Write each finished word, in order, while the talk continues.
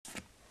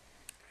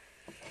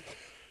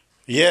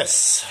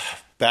Yes,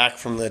 back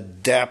from the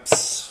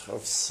depths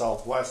of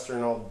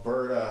southwestern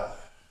Alberta.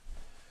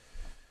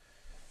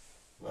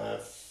 My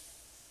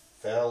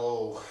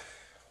fellow,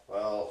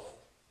 well,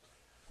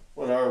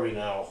 what are we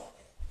now?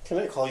 Can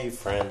I call you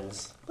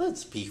friends?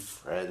 Let's be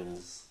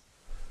friends.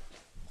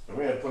 I'm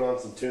going to put on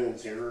some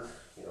tunes here.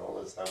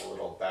 Let's have a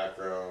little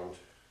background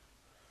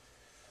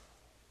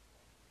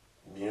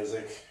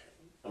music.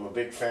 I'm a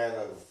big fan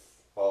of,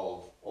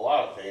 well, a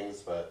lot of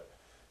things, but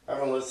I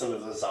haven't listened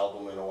to this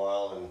album in a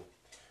while, and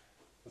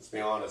let's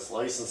be honest,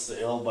 License to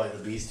Ill by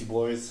the Beastie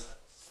Boys,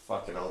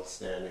 fucking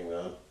outstanding,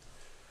 man.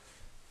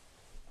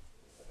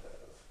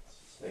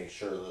 Let's make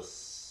sure this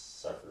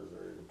sucker's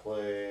ready to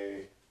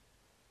play.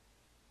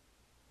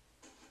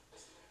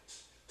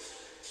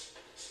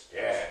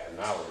 Yeah,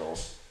 now we're going.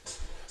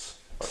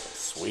 Fucking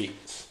sweet.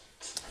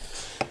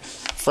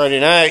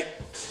 Friday night.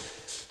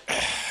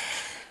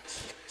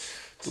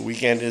 The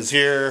weekend is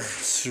here.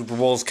 Super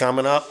Bowl's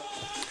coming up.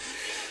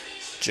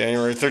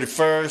 January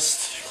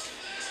 31st.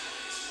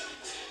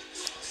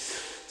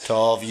 To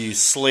all of you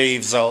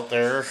slaves out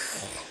there,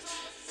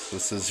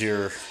 this is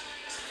your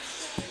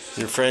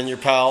friend, your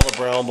pal, the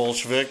Brown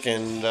Bolshevik,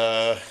 and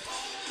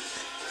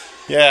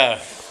yeah,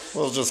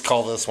 we'll just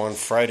call this one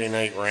Friday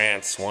Night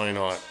Rants. Why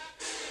not?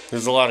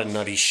 There's a lot of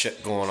nutty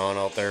shit going on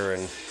out there,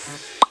 and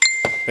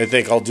I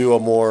think I'll do a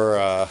more,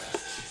 I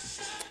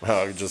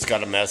just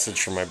got a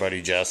message from my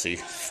buddy Jesse.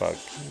 Fuck,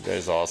 you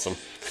guy's awesome.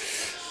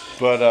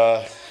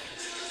 But,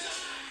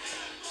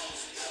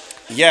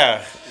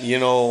 yeah,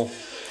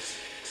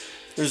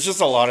 there's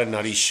just a lot of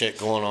nutty shit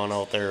going on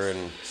out there,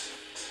 and,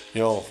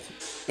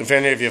 if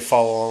any of you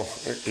follow,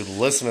 or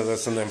listen to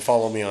this and then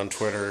follow me on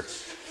Twitter,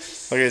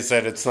 like I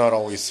said, it's not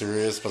always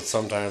serious, but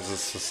sometimes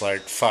it's just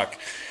like, fuck,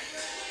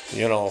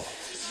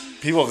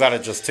 people gotta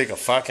just take a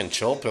fucking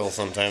chill pill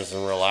sometimes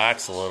and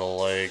relax a little.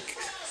 Like,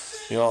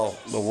 the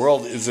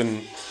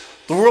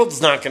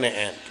world's not gonna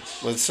end.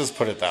 Let's just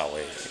put it that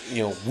way.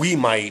 We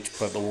might,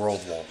 but the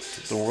world won't.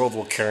 The world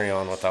will carry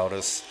on without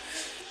us.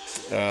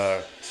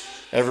 The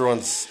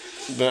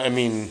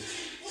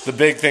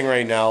big thing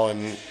right now,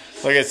 and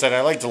like I said,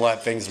 I like to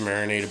let things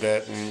marinate a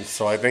bit, and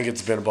so I think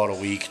it's been about a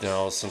week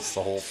now since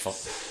the whole,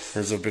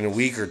 there's been a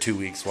week or 2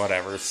 weeks,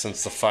 whatever,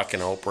 since the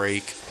fucking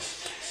outbreak.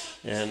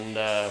 And,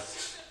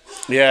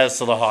 yeah,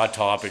 so the hot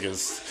topic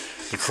is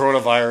the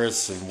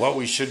coronavirus and what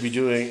we should be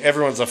doing.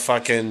 Everyone's a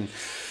fucking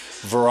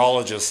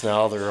virologist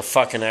now. They're a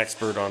fucking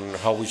expert on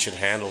how we should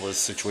handle this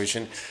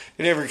situation.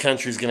 And every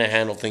country's going to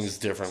handle things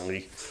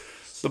differently.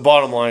 The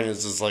bottom line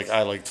is like,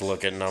 I like to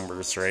look at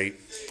numbers, right?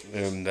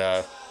 And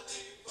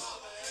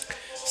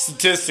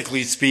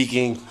statistically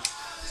speaking,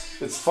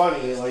 it's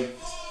funny, like,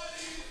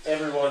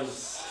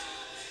 everyone's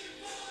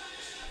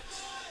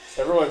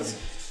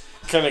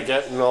kind of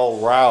getting all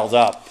riled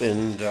up,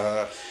 and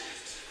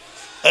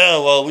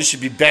we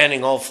should be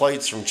banning all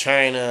flights from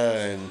China,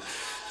 and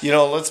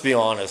let's be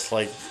honest,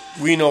 like,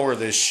 we know where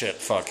this shit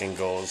fucking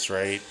goes,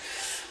 right?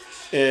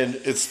 And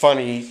it's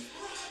funny.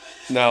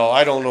 Now,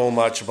 I don't know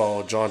much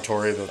about John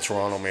Tory, the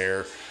Toronto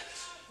mayor,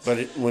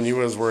 but when he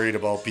was worried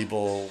about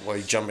people,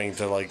 like, jumping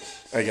to, like,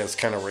 I guess,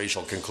 kind of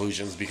racial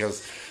conclusions,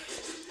 because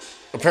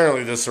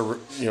apparently this, well,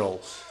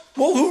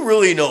 who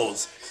really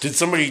knows? Did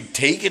somebody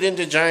take it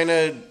into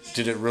China?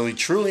 Did it really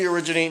truly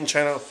originate in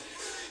China?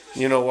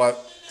 You know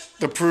what?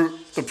 The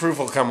proof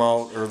will come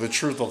out, or the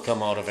truth will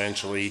come out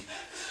eventually,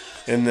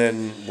 and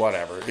then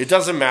whatever. It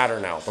doesn't matter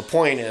now. The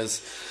point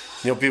is,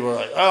 people are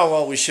like, oh,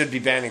 well, we should be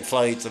banning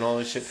flights and all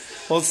this shit.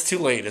 Well, it's too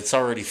late. It's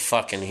already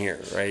fucking here,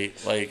 right?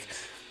 Like,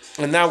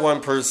 and that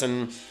one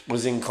person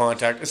was in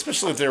contact,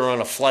 especially if they were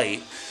on a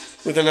flight,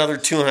 with another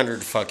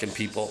 200 fucking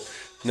people.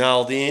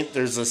 Now,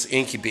 there's this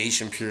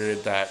incubation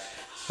period that,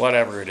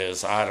 whatever it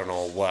is, I don't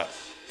know,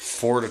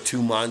 4 to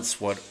 2 months,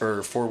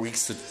 or 4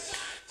 weeks to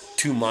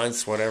 2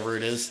 months, whatever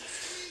it is.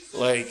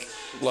 Like,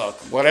 look,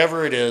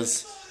 whatever it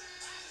is,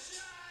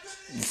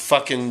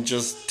 fucking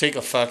just take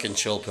a fucking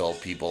chill pill,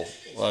 people.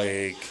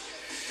 Like,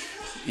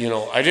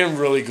 I didn't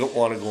really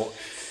want to go,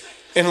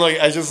 and like,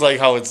 I just like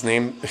how it's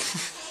named.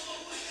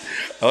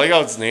 I like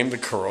how it's named the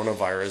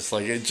coronavirus.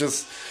 Like, it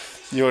just,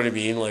 you know what I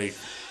mean? Like,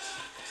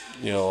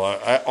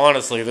 I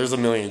honestly, there's a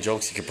million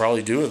jokes you could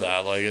probably do with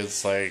that. Like,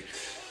 it's like,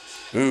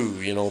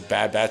 ooh,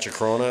 bad batch of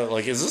Corona.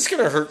 Like, is this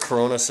going to hurt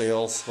Corona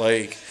sales?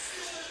 Like,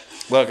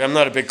 look, I'm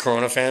not a big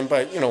Corona fan,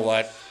 but you know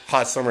what?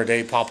 Hot summer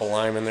day, pop a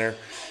lime in there.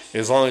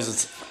 As long as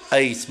it's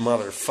ice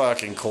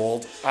motherfucking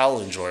cold, I'll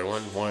enjoy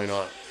one. Why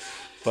not?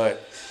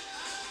 But,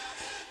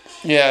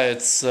 yeah,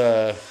 it's,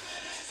 I'm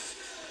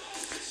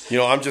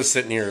just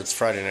sitting here. It's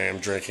Friday night. I'm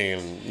drinking,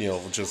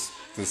 and, just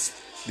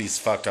these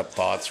fucked up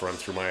thoughts run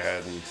through my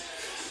head, and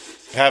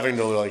having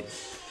to, like,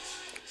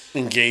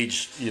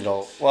 engage,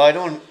 well, I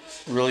don't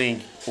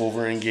really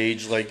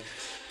over-engage. Like,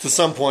 to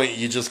some point,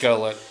 you just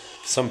gotta let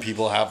some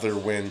people have their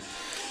win,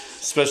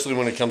 especially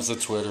when it comes to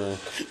Twitter.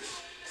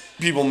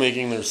 People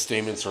making their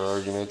statements or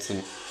arguments,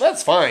 and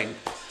that's fine.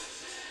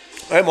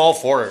 I'm all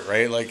for it,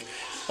 right? Like,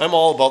 I'm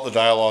all about the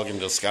dialogue and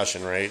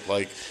discussion, right?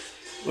 Like,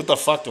 what the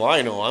fuck do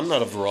I know? I'm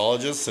not a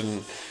virologist,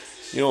 and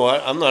You know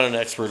what? I'm not an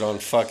expert on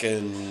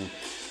fucking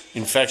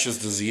infectious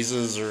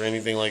diseases or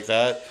anything like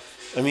that.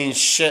 I mean,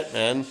 shit,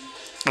 man.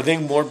 I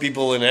think more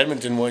people in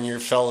Edmonton one year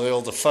fell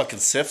ill to fucking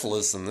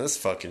syphilis than this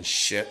fucking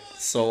shit.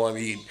 So, I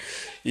mean,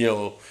 you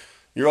know,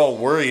 you're all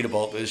worried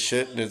about this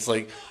shit, and it's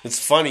like, it's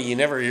funny, you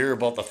never hear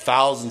about the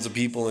thousands of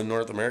people in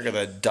North America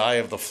that die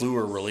of the flu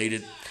or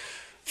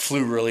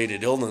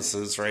flu-related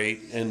illnesses, right?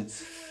 And,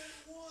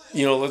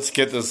 you know, let's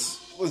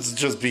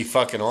just be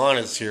fucking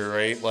honest here,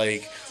 right?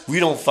 Like, we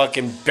don't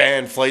fucking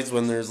ban flights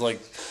when there's like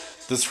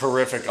this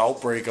horrific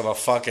outbreak of a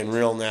fucking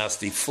real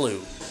nasty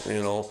flu,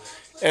 you know?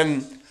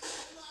 And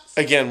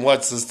again,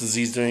 what's this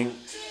disease doing?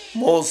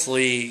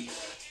 Mostly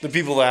the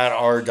people that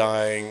are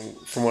dying,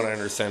 from what I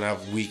understand,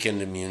 have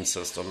weakened immune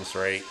systems,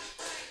 right?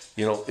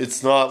 You know,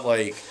 it's not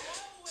like,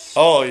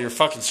 oh, you're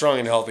fucking strong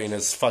and healthy and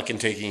it's fucking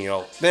taking you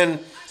out. Then,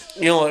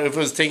 you know, if it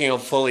was taking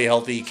out fully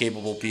healthy,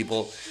 capable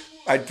people,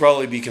 I'd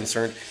probably be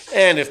concerned.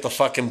 And if the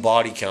fucking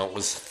body count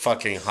was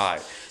fucking high.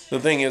 The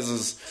thing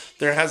is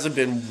there hasn't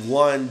been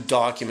one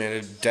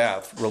documented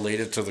death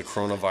related to the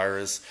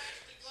coronavirus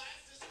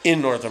in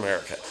North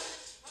America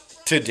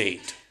to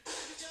date.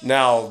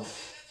 Now,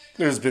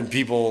 there's been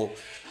people,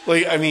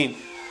 like, I mean,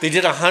 they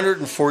did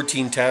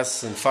 114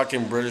 tests in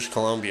fucking British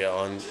Columbia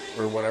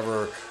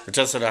or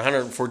tested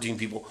 114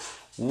 people.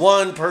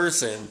 One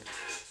person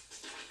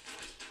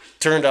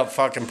turned up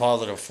fucking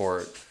positive for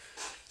it.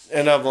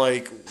 And I'm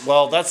like,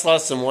 well, that's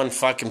less than 1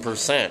 fucking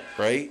percent,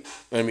 right?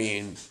 I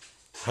mean,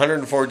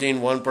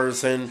 114, one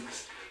person,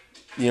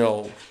 you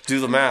know, do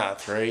the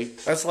math, right?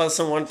 That's less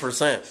than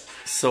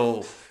 1%.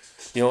 So,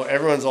 you know,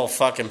 everyone's all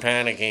fucking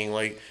panicking.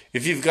 Like,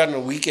 if you've got a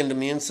weakened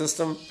immune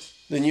system,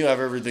 then you have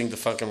everything to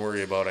fucking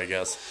worry about, I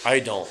guess. I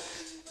don't.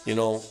 You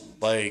know,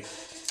 like,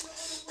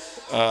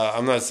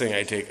 I'm not saying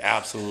I take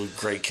absolute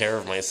great care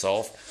of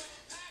myself,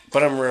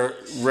 but I'm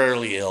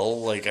rarely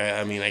ill. Like,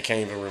 I mean, I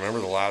can't even remember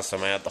the last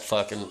time I had the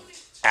fucking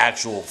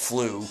actual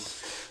flu.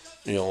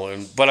 You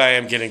know, but I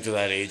am getting to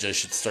that age I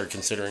should start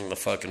considering the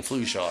fucking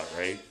flu shot,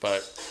 right?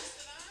 But,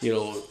 you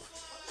know,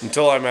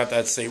 until I'm at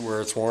that state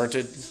where it's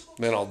warranted,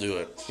 then I'll do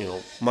it. You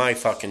know, my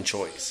fucking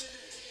choice.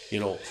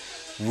 You know,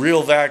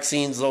 real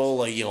vaccines, though,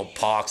 like, you know,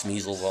 pox,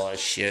 measles, all that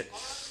shit.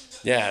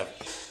 Yeah,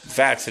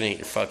 vaccinate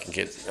your fucking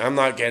kids. I'm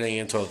not getting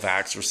into a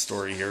vaxxer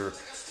story here.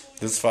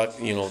 These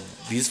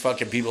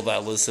fucking people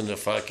that listen to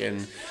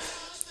fucking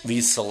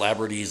these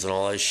celebrities and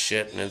all that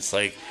shit, and it's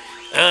like,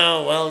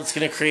 oh, well, it's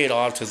going to create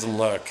autism.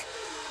 Look,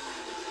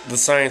 the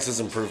science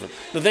is improving.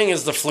 The thing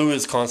is, the flu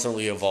is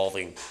constantly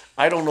evolving.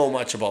 I don't know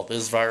much about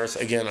this virus.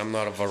 Again, I'm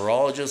not a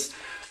virologist.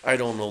 I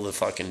don't know the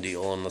fucking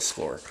deal on the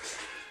score.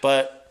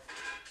 But,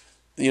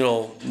 you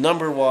know,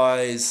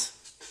 number-wise,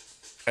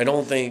 I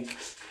don't think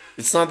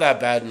it's not that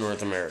bad in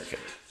North America.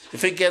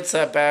 If it gets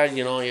that bad,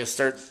 you know, you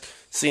start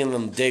seeing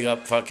them dig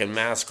up fucking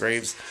mass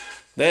graves,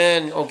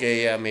 then,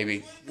 okay, yeah,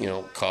 maybe, you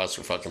know, cause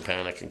for fucking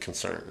panic and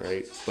concern,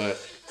 right? But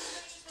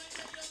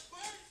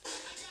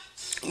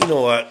you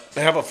know what?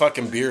 Have a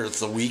fucking beer. It's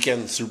the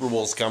weekend. Super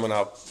Bowl's coming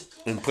up.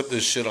 And put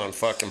this shit on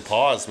fucking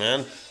pause,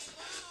 man.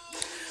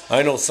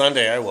 I know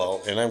Sunday I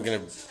will. And I'm going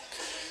to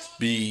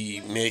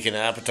be making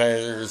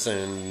appetizers.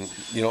 And,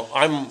 you know,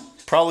 I'm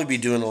probably be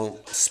doing a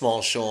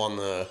small show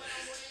on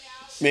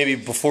maybe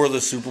before the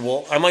Super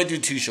Bowl. I might do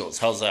 2 shows.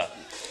 How's that?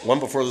 One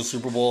before the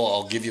Super Bowl.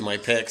 I'll give you my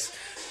picks.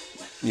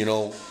 You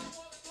know,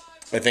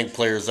 I think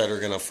players that are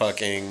going to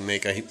fucking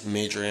make a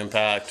major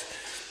impact.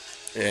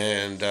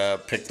 And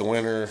pick the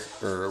winner,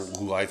 or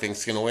who I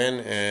think's going to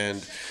win,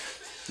 and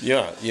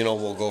yeah, you know,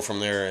 we'll go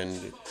from there,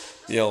 and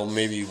you know,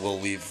 maybe we'll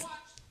leave,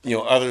 you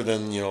know, other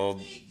than, you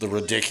know, the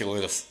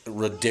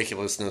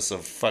ridiculousness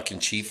of fucking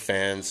Chief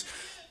fans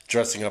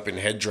dressing up in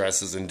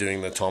headdresses and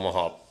doing the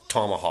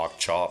tomahawk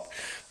chop.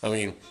 I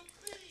mean,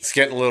 it's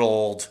getting a little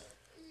old.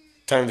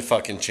 Time to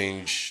fucking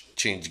change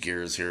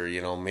gears here.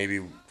 You know,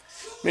 maybe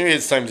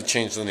it's time to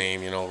change the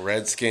name. You know,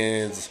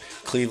 Redskins,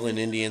 Cleveland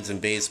Indians in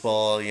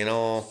baseball. You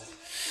know.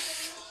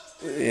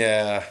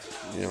 Yeah,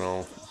 you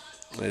know,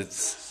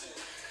 it's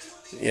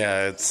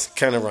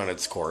kind of run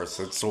its course.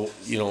 It's so,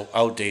 you know,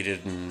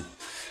 outdated, and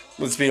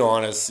let's be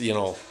honest, you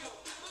know,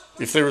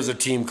 if there was a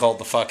team called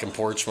the fucking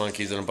Porch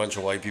Monkeys and a bunch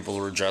of white people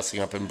who were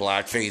dressing up in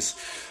blackface,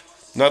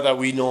 not that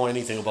we know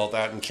anything about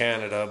that in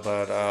Canada,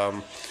 but,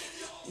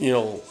 you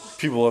know,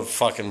 people have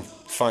fucking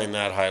find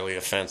that highly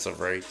offensive,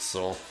 right?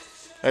 So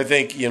I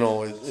think, you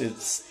know,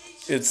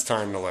 it's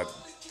time to let,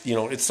 you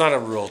know, it's not a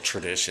real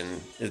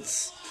tradition.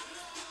 It's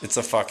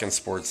a fucking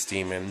sports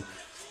team, and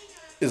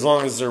as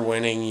long as they're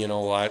winning, you know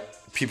what,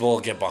 people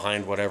will get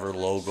behind whatever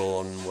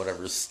logo and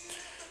whatever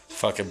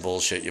fucking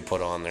bullshit you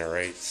put on there,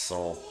 right?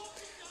 So,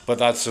 but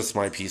that's just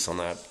my piece on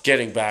that.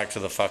 Getting back to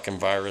the fucking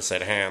virus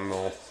at hand,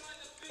 though.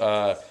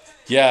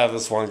 Yeah,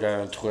 this one guy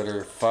on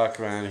Twitter, fuck,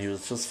 man, he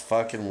was just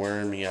fucking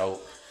wearing me out.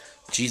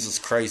 Jesus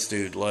Christ,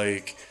 dude,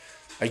 like,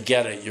 I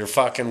get it, you're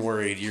fucking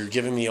worried. You're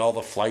giving me all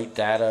the flight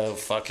data of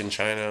fucking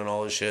China and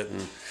all this shit,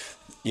 and,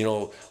 you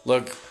know,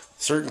 look,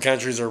 certain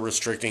countries are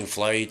restricting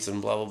flights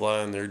and blah, blah,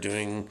 blah, and they're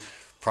doing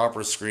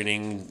proper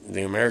screening.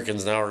 The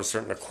Americans now are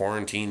starting to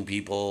quarantine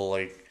people.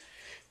 Like,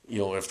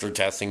 if they're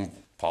testing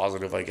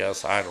positive, I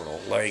guess. I don't know.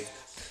 Like,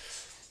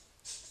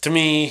 to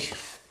me,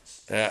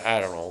 I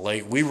don't know.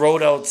 Like, we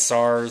rode out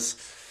SARS.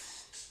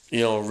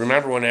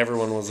 Remember when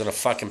everyone was in a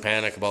fucking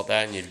panic about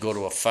that, and you'd go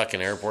to a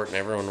fucking airport and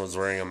everyone was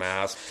wearing a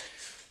mask?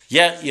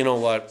 Yet, you know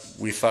what?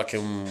 We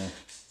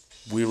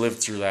lived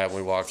through that and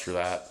we walked through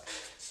that.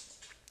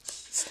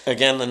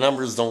 Again, the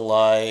numbers don't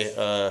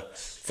lie.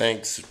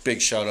 Thanks.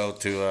 Big shout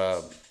out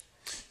to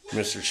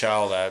Mr.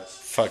 Chow that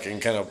fucking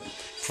kind of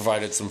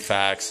provided some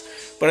facts.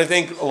 But I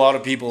think a lot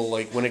of people,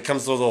 like, when it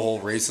comes to the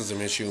whole racism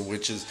issue,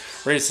 which is,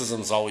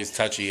 racism is always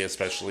touchy,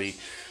 especially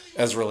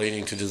as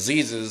relating to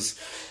diseases,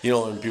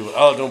 and people,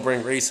 don't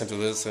bring race into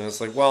this. And it's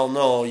like, well,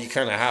 no, you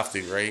kind of have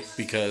to, right?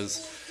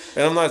 Because,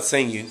 and I'm not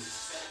saying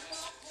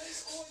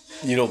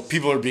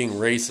people are being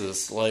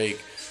racist. Like,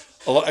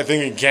 I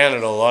think in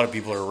Canada, a lot of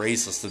people are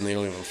racist and they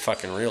don't even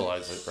fucking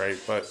realize it, right?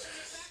 But,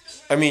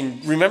 I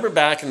mean, remember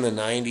back in the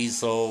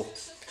 90s, though,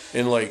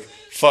 and like,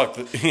 fuck,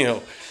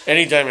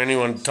 anytime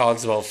anyone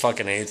talks about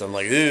fucking AIDS, I'm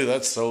like, ooh,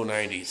 that's so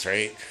 90s,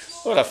 right?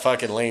 What a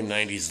fucking lame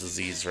 90s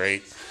disease,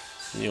 right?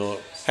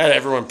 Had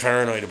everyone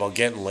paranoid about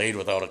getting laid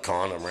without a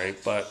condom, right?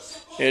 But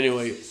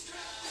anyway,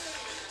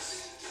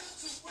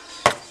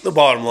 the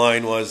bottom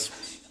line was,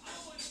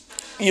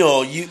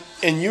 you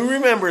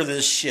remember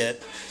this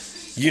shit,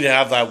 you'd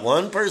have that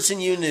one person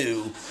you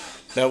knew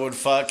that would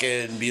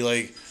fucking be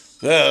like,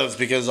 oh, it's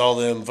because all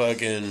them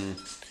fucking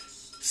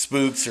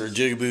spooks or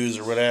jigaboos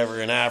or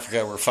whatever in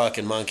Africa were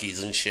fucking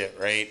monkeys and shit,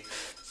 right?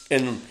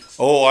 And,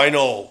 I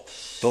know,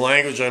 the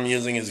language I'm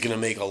using is going to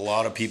make a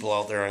lot of people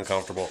out there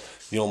uncomfortable.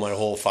 My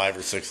whole 5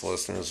 or 6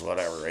 listeners,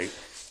 whatever, right?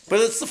 But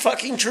it's the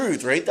fucking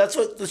truth, right? That's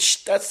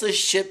that's the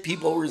shit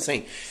people were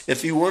saying.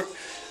 If you weren't,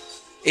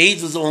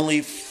 AIDS was only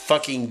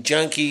fucking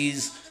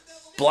junkies,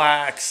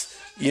 blacks,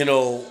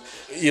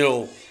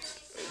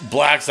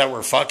 blacks that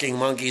were fucking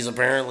monkeys,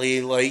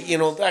 apparently, like,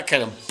 that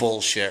kind of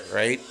bullshit,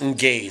 right? And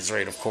gays,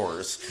 right, of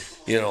course,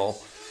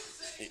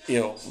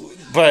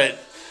 but,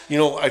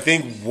 I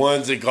think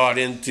once it got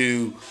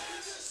into,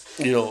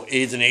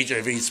 AIDS and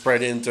HIV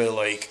spread into,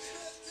 like,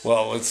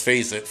 well, let's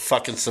face it,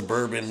 fucking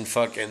suburban,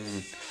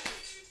 fucking,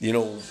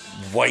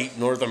 white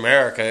North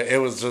America, it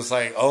was just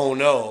like, oh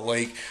no,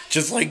 like,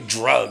 just like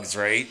drugs,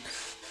 right?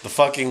 The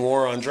fucking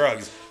war on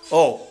drugs.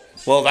 Oh,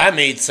 well, that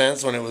made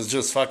sense when it was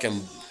just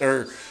fucking,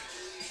 or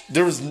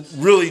there was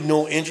really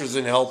no interest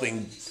in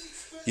helping,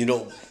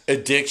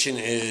 addiction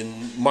in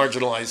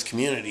marginalized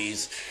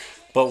communities.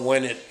 But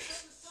when it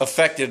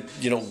affected,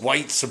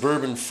 white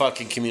suburban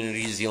fucking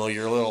communities, your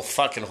little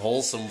fucking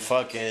wholesome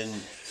fucking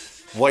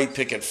white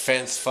picket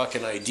fence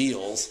fucking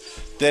ideals,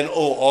 then,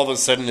 all of a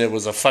sudden it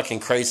was a fucking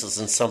crisis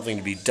and something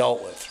to be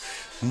dealt with.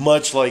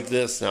 Much like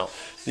this now.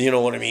 You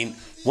know what I mean?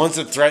 Once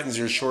it threatens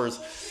your shores,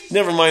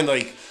 never mind,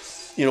 like,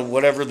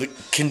 whatever the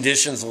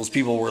conditions those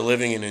people were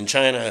living in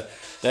China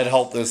that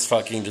helped this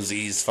fucking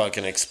disease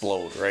fucking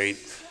explode, right?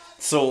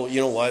 So, you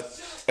know what?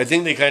 I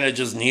think they kind of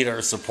just need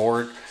our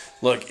support.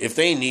 Look, if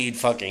they need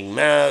fucking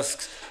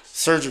masks,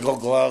 surgical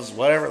gloves,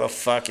 whatever the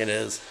fuck it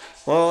is,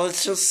 well,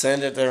 let's just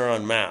send it there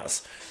en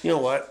masse. You know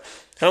what?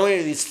 How many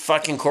of these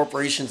fucking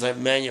corporations that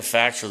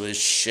manufacture this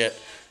shit,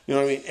 you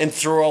know what I mean? And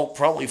throw out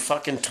probably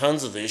fucking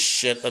tons of this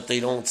shit that they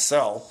don't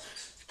sell.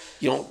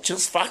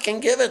 Just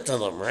fucking give it to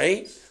them,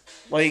 right?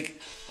 Like,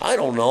 I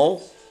don't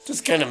know.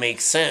 Just kind of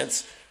makes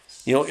sense.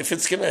 If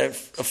it's going to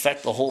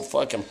affect the whole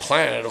fucking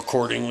planet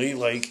accordingly,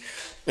 like,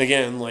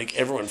 again, like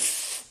everyone,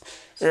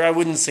 or I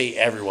wouldn't say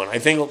everyone. I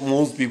think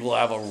most people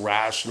have a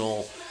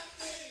rational,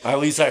 at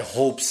least I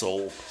hope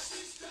so,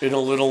 in a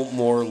little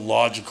more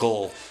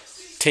logical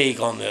take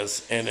on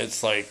this. And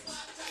it's like,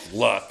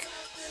 look,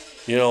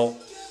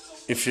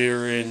 if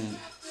you're in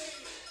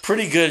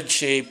pretty good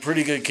shape,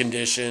 pretty good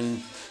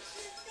condition,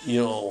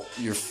 you're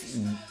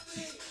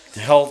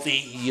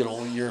healthy,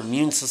 your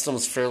immune system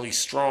is fairly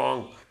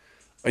strong,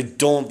 I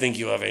don't think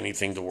you have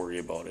anything to worry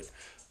about it.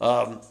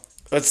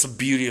 That's the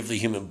beauty of the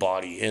human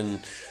body. And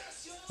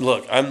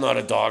look, I'm not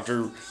a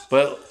doctor,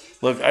 but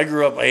look, I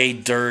grew up, I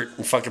ate dirt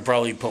and fucking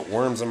probably put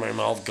worms in my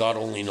mouth, God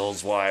only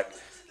knows what.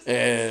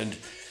 And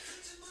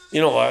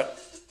you know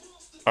what?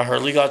 I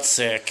hardly got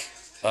sick.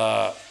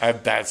 I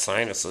have bad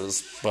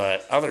sinuses,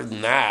 but other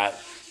than that,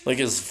 like,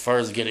 as far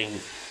as getting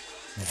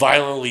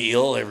violently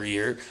ill every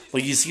year,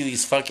 like, you see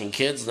these fucking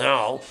kids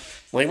now.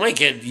 Like, my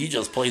kid, he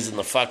just plays in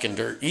the fucking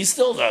dirt. He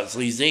still does.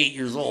 He's 8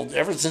 years old.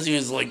 Ever since he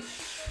was like,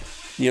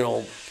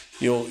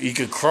 he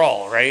could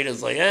crawl, right?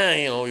 It's like,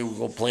 he would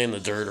go play in the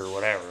dirt or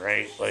whatever,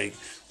 right? Like,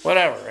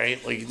 whatever,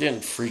 right? Like, he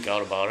didn't freak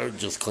out about it.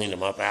 Just cleaned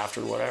him up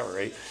after, whatever,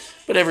 right?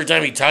 But every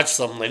time he touched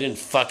something, they didn't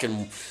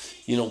fucking,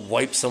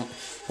 wipe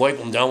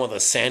him down with a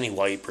sandy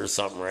wipe or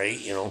something, right?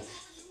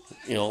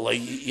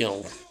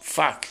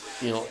 Fuck.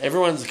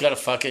 Everyone's got to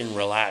fucking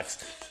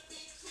relax.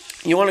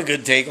 You want a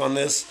good take on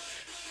this?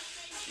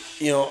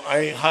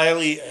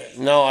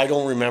 I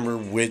don't remember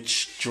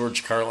which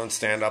George Carlin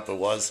stand-up it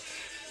was,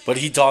 but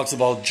he talks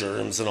about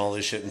germs and all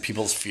this shit and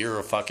people's fear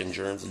of fucking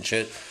germs and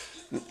shit,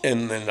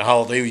 and then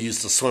how they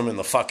used to swim in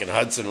the fucking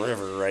Hudson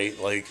River, right?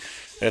 Like,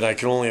 And I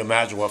can only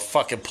imagine what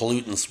fucking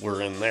pollutants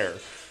were in there.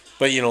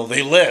 But,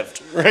 they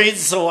lived, right?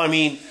 So, I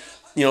mean,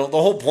 the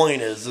whole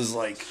point is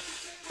like,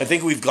 I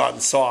think we've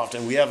gotten soft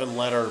and we haven't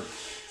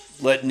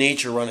let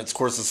nature run its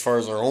course as far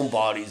as our own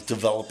bodies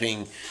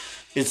developing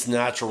its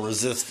natural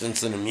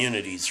resistance and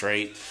immunities,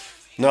 right?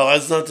 No,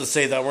 that's not to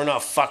say that we're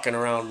not fucking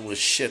around with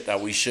shit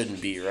that we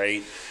shouldn't be,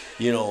 right?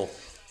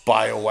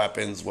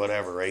 Bioweapons,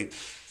 whatever, right?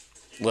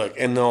 Look,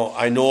 and no,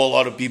 I know a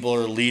lot of people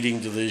are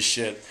leading to this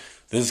shit.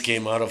 This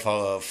came out of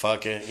a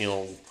fucking,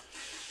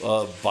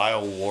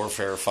 bio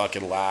warfare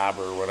fucking lab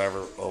or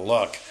whatever. Well,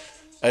 look,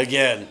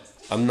 again,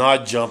 I'm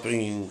not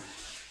jumping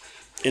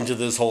into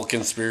this whole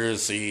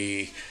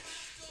conspiracy,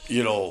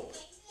 it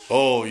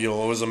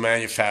was a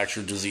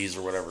manufactured disease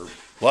or whatever.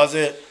 Was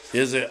it?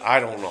 Is it? I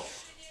don't know.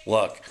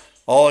 Look,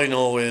 all I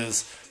know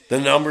is the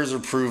numbers are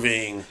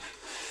proving,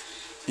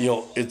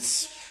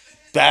 it's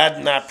bad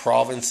in that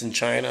province in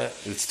China.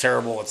 It's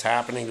terrible what's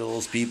happening to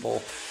those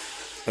people.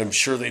 I'm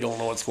sure they don't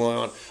know what's going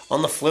on.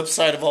 On the flip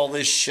side of all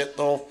this shit,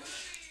 though,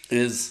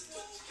 is,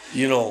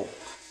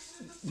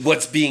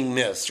 what's being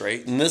missed,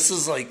 right? And this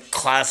is like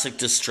classic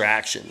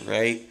distraction,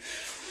 right?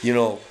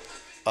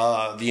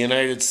 The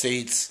United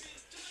States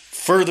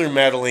further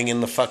meddling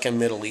in the fucking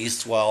Middle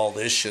East while all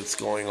this shit's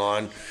going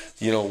on.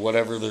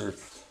 Whatever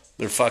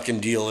their fucking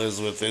deal is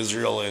with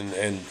Israel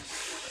and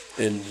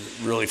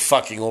really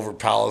fucking over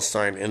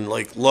Palestine. And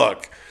like,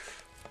 look,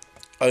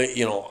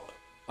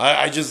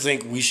 I just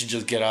think we should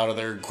just get out of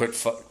there and quit.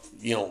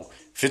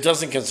 If it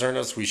doesn't concern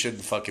us, we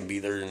shouldn't fucking be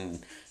there and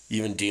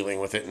even dealing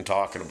with it and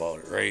talking about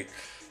it, right?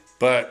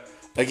 But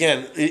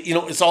again,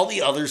 it's all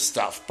the other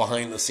stuff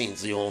behind the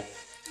scenes.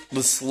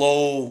 The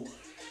slow,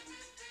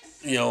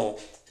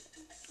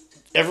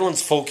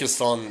 everyone's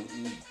focused on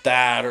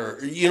that, or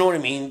you know what I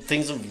mean.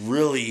 Things have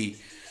really.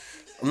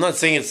 I'm not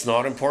saying it's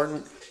not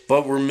important,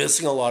 but we're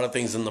missing a lot of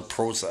things in the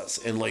process.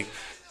 And like,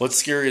 what's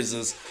scary is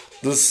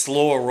this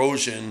slow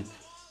erosion.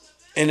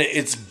 And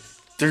it's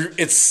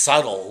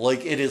subtle.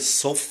 Like, it is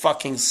so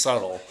fucking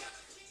subtle.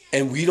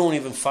 And we don't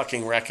even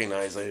fucking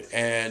recognize it.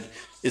 And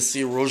it's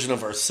the erosion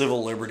of our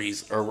civil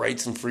liberties, our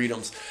rights and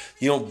freedoms.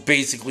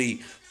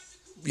 Basically,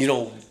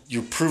 you're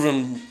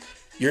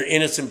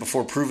innocent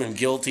before proven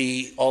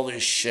guilty, all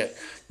this shit.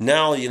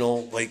 Now,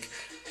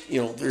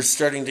 they're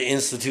starting to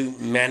institute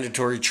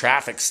mandatory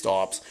traffic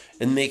stops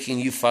and making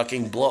you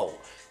fucking blow.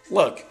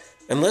 Look,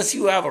 unless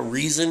you have a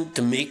reason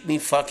to make me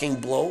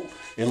fucking blow,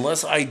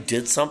 unless I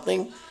did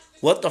something,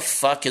 what the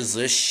fuck is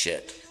this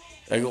shit?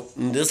 I go,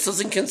 this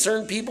doesn't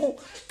concern people,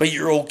 but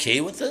you're okay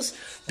with this?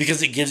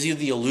 Because it gives you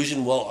the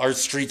illusion, well, our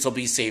streets will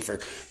be safer.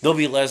 There'll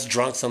be less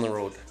drunks on the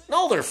road.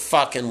 No, there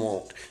fucking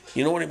won't.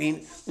 You know what I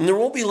mean? And there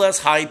won't be less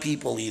high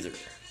people either.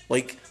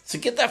 Like, so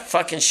get that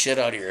fucking shit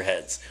out of your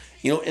heads.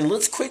 And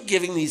let's quit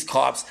giving these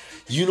cops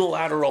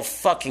unilateral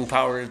fucking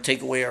power to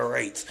take away our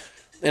rights.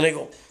 And I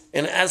go,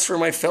 and as for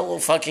my fellow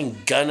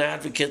fucking gun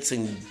advocates,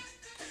 and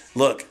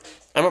look,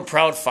 I'm a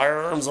proud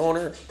firearms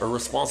owner, a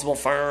responsible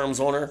firearms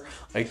owner.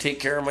 I take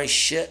care of my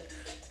shit.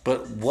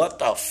 But what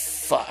the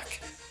fuck?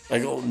 I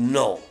go,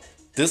 no.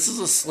 This is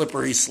a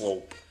slippery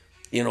slope,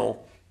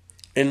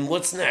 And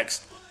what's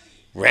next?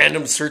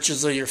 Random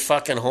searches of your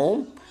fucking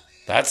home?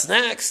 That's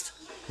next.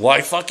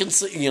 Why fucking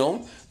say,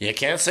 you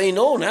can't say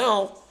no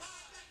now.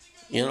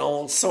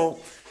 So,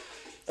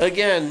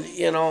 again,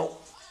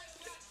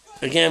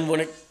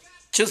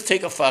 just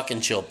take a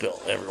fucking chill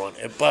pill, everyone.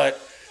 But,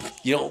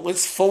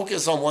 let's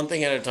focus on one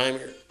thing at a time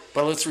here.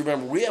 But let's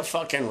remember, we have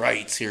fucking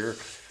rights here.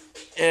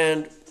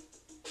 And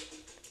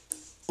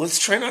let's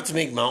try not to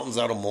make mountains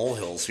out of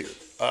molehills here.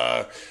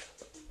 Like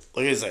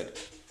I said,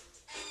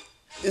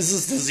 is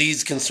this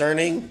disease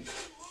concerning?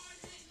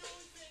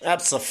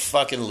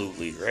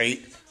 Abso-fucking-lutely,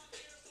 right?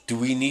 Do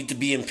we need to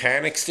be in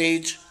panic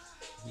stage?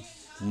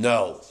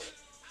 No.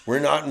 We're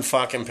not in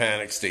fucking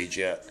panic stage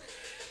yet.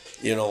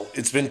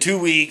 It's been 2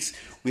 weeks.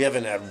 We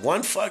haven't had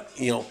one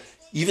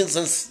even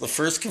since the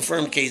first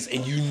confirmed case,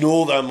 and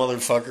that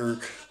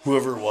motherfucker,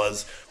 whoever it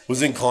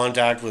was in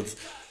contact with,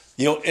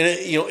 and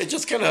it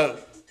just kind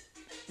of,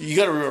 you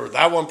got to remember,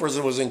 that one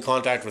person was in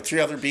contact with 3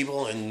 other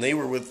people, and they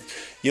were with,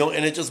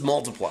 and it just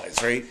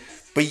multiplies, right?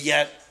 But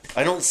yet,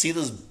 I don't see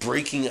this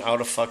breaking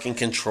out of fucking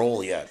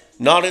control yet.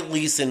 Not at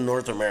least in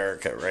North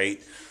America,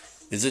 right?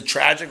 Is it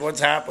tragic what's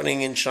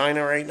happening in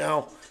China right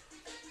now?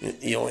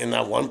 In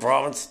that one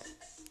province?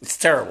 It's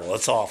terrible.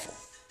 It's awful.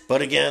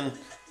 But again,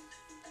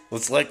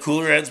 let's let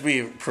cooler heads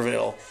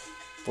prevail.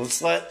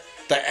 Let's let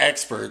the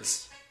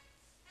experts,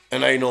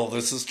 and I know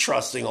this is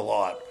trusting a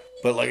lot,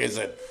 but like I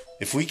said,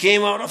 if we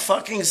came out of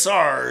fucking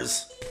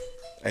SARS,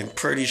 I'm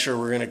pretty sure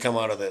we're going to come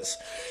out of this.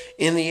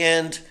 In the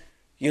end,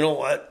 you know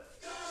what?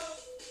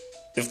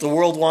 If the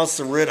world wants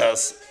to rid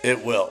us,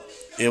 it will.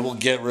 It will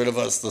get rid of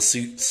us, the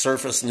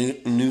surface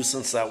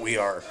nuisance that we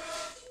are.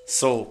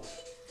 So,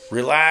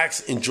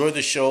 relax, enjoy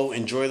the show,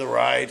 enjoy the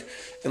ride,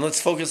 and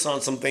let's focus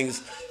on some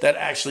things that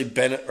actually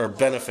are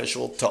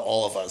beneficial to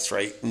all of us,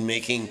 right? And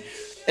making,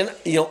 and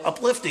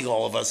uplifting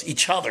all of us,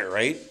 each other,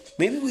 right?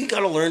 Maybe we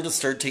got to learn to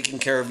start taking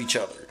care of each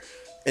other.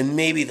 And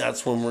maybe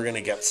that's when we're going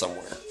to get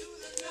somewhere.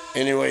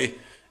 Anyway,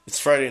 it's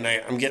Friday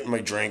night. I'm getting my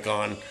drink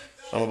on.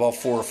 I'm about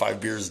 4 or 5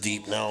 beers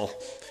deep now.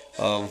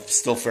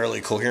 Still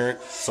fairly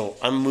coherent. So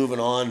I'm moving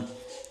on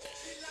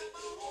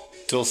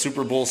till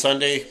Super Bowl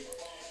Sunday.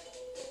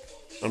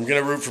 I'm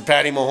going to root for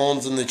Patty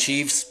Mahomes and the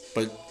Chiefs.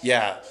 But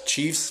yeah,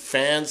 Chiefs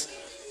fans,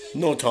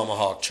 no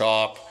tomahawk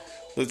chop.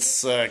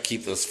 Let's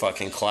keep this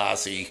fucking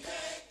classy.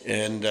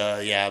 And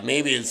yeah,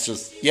 maybe it's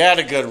just, you had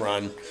a good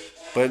run.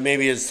 But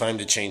maybe it's time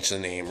to change the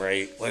name,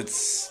 right?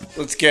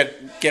 Let's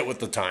get with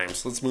the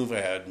times. Let's move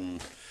ahead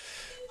and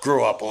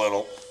grow up a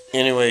little.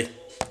 Anyway,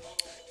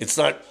 it's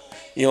not,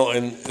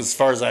 and as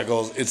far as that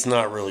goes, it's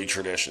not really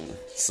tradition.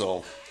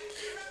 So,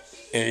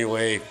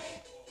 anyway,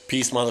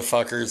 peace,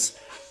 motherfuckers.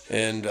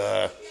 And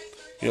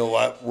you know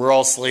what? We're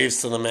all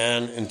slaves to the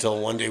man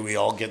until one day we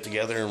all get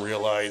together and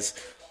realize,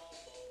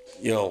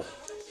 the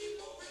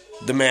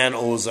man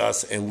owes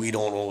us and we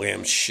don't owe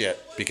him shit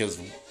because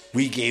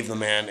we gave the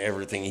man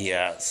everything he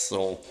has.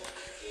 So,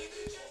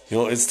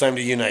 it's time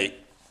to unite.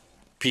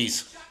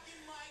 Peace.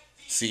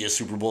 See you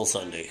Super Bowl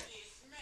Sunday.